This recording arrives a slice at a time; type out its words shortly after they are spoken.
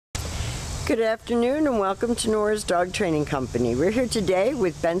Good afternoon and welcome to Nora's Dog Training Company. We're here today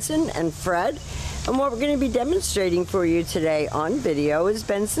with Benson and Fred, and what we're going to be demonstrating for you today on video is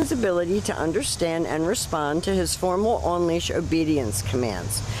Benson's ability to understand and respond to his formal on-leash obedience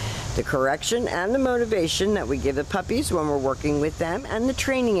commands, the correction and the motivation that we give the puppies when we're working with them, and the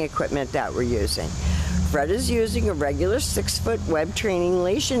training equipment that we're using. Fred is using a regular 6-foot web training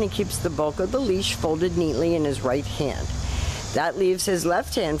leash, and he keeps the bulk of the leash folded neatly in his right hand. That leaves his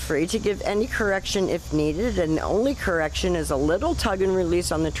left hand free to give any correction if needed, and the only correction is a little tug and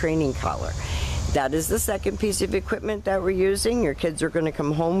release on the training collar. That is the second piece of equipment that we're using. Your kids are going to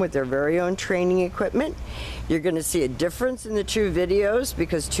come home with their very own training equipment. You're going to see a difference in the two videos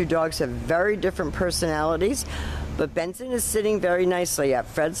because two dogs have very different personalities. But Benson is sitting very nicely at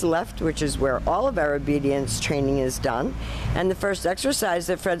Fred's left, which is where all of our obedience training is done. And the first exercise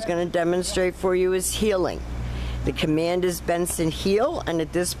that Fred's going to demonstrate for you is heeling. The command is Benson heel, and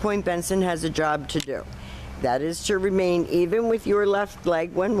at this point Benson has a job to do. That is to remain even with your left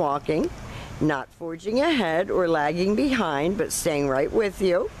leg when walking, not forging ahead or lagging behind, but staying right with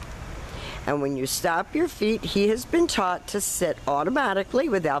you. And when you stop your feet, he has been taught to sit automatically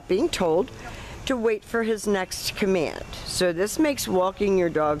without being told, to wait for his next command. So this makes walking your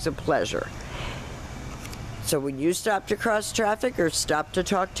dogs a pleasure. So when you stop to cross traffic or stop to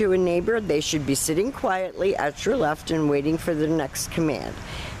talk to a neighbor, they should be sitting quietly at your left and waiting for the next command.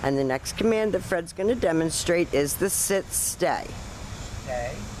 And the next command that Fred's going to demonstrate is the sit stay.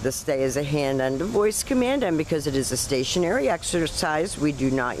 Okay. The stay is a hand and a voice command, and because it is a stationary exercise, we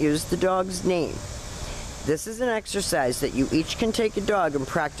do not use the dog's name. This is an exercise that you each can take a dog and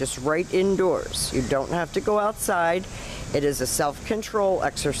practice right indoors. You don't have to go outside. It is a self-control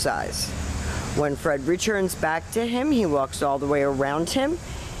exercise. When Fred returns back to him, he walks all the way around him,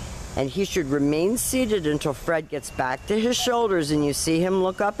 and he should remain seated until Fred gets back to his shoulders and you see him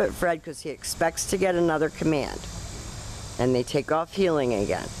look up at Fred because he expects to get another command. And they take off heeling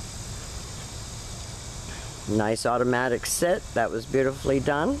again. Nice automatic sit. That was beautifully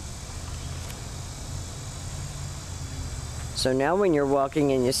done. So now when you're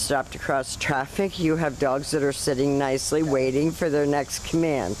walking and you stop to cross traffic, you have dogs that are sitting nicely waiting for their next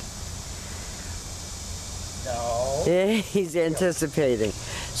command. No. He's anticipating.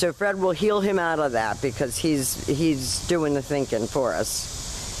 So Fred will heel him out of that because he's doing the thinking for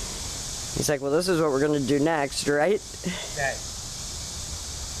us. He's like, well, this is what we're going to do next, right? Okay.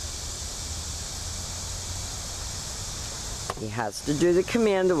 He has to do the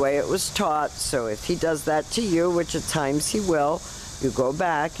command the way it was taught. So if he does that to you, which at times he will, you go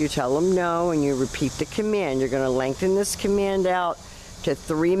back, you tell him no, and you repeat the command. You're going to lengthen this command out to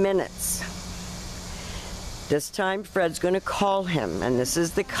 3 minutes. This time Fred's going to call him, and this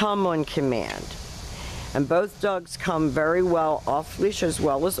is the come on command. And both dogs come very well off leash as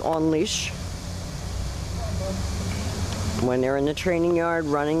well as on leash. When they're in the training yard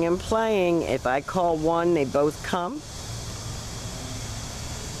running and playing, if I call one, they both come.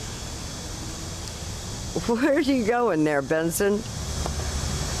 Where are you going there, Benson?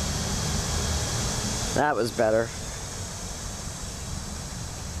 That was better.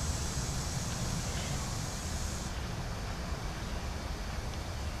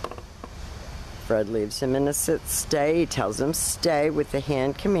 Fred leaves him in a sit stay. He tells him stay with the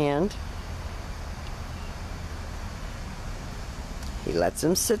hand command. He lets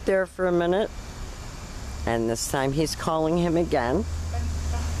him sit there for a minute, and this time he's calling him again.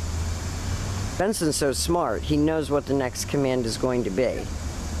 Benson's so smart, he knows what the next command is going to be.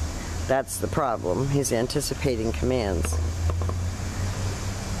 That's the problem. He's anticipating commands.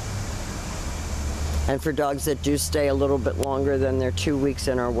 And for dogs that do stay a little bit longer than their 2 weeks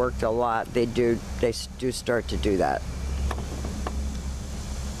and are worked a lot, they do start to do that.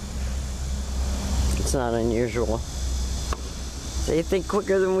 It's not unusual. They think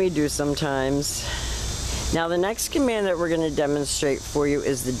quicker than we do sometimes. Now the next command that we're going to demonstrate for you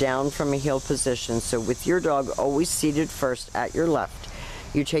is the down from a heel position. So with your dog always seated first at your left,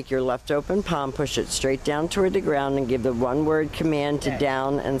 you take your left open palm, push it straight down toward the ground, and give the one-word command to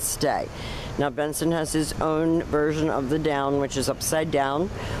down and stay. Now Benson has his own version of the down, which is upside down,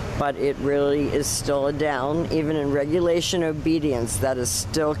 but it really is still a down. Even in regulation obedience, that is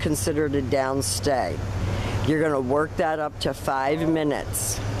still considered a down stay. You're going to work that up to 5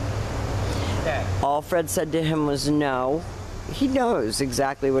 minutes. Okay. All Fred said to him was no. He knows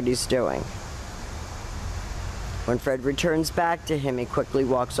exactly what he's doing. When Fred returns back to him, he quickly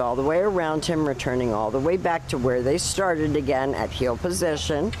walks all the way around him, returning all the way back to where they started again at heel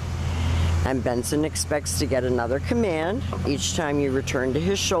position. And Benson expects to get another command. Each time you return to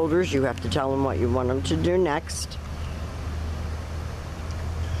his shoulders, you have to tell him what you want him to do next.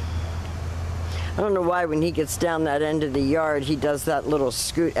 I don't know why when he gets down that end of the yard, he does that little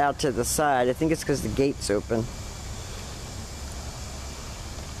scoot out to the side. I think it's because the gate's open.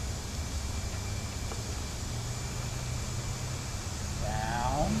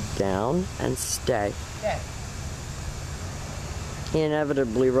 Down and stay. Stay. He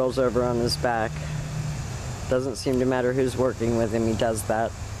inevitably rolls over on his back. Doesn't seem to matter who's working with him, he does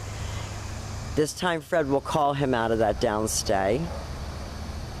that. This time Fred will call him out of that down stay.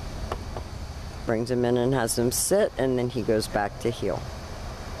 Brings him in and has him sit, and then he goes back to heel.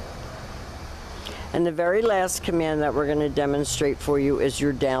 And the very last command that we're going to demonstrate for you is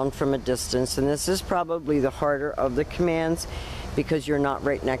your down from a distance. And this is probably the harder of the commands because you're not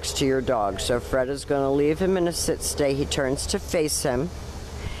right next to your dog. So Fred is going to leave him in a sit stay. He turns to face him.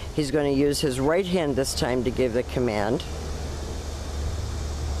 He's going to use his right hand this time to give the command.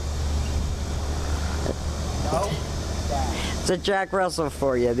 It's a Jack Russel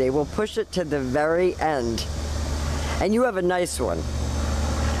for you. They will push it to the very end. And you have a nice one.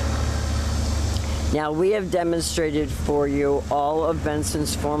 Now, we have demonstrated for you all of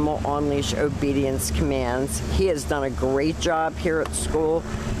Benson's formal on-leash obedience commands. He has done a great job here at school.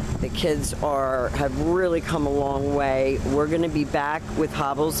 The kids have really come a long way. We're going to be back with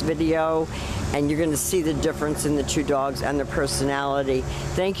Hobble's video, and you're going to see the difference in the two dogs and their personality.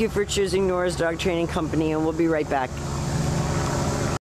 Thank you for choosing Nora's Dog Training Company, and we'll be right back.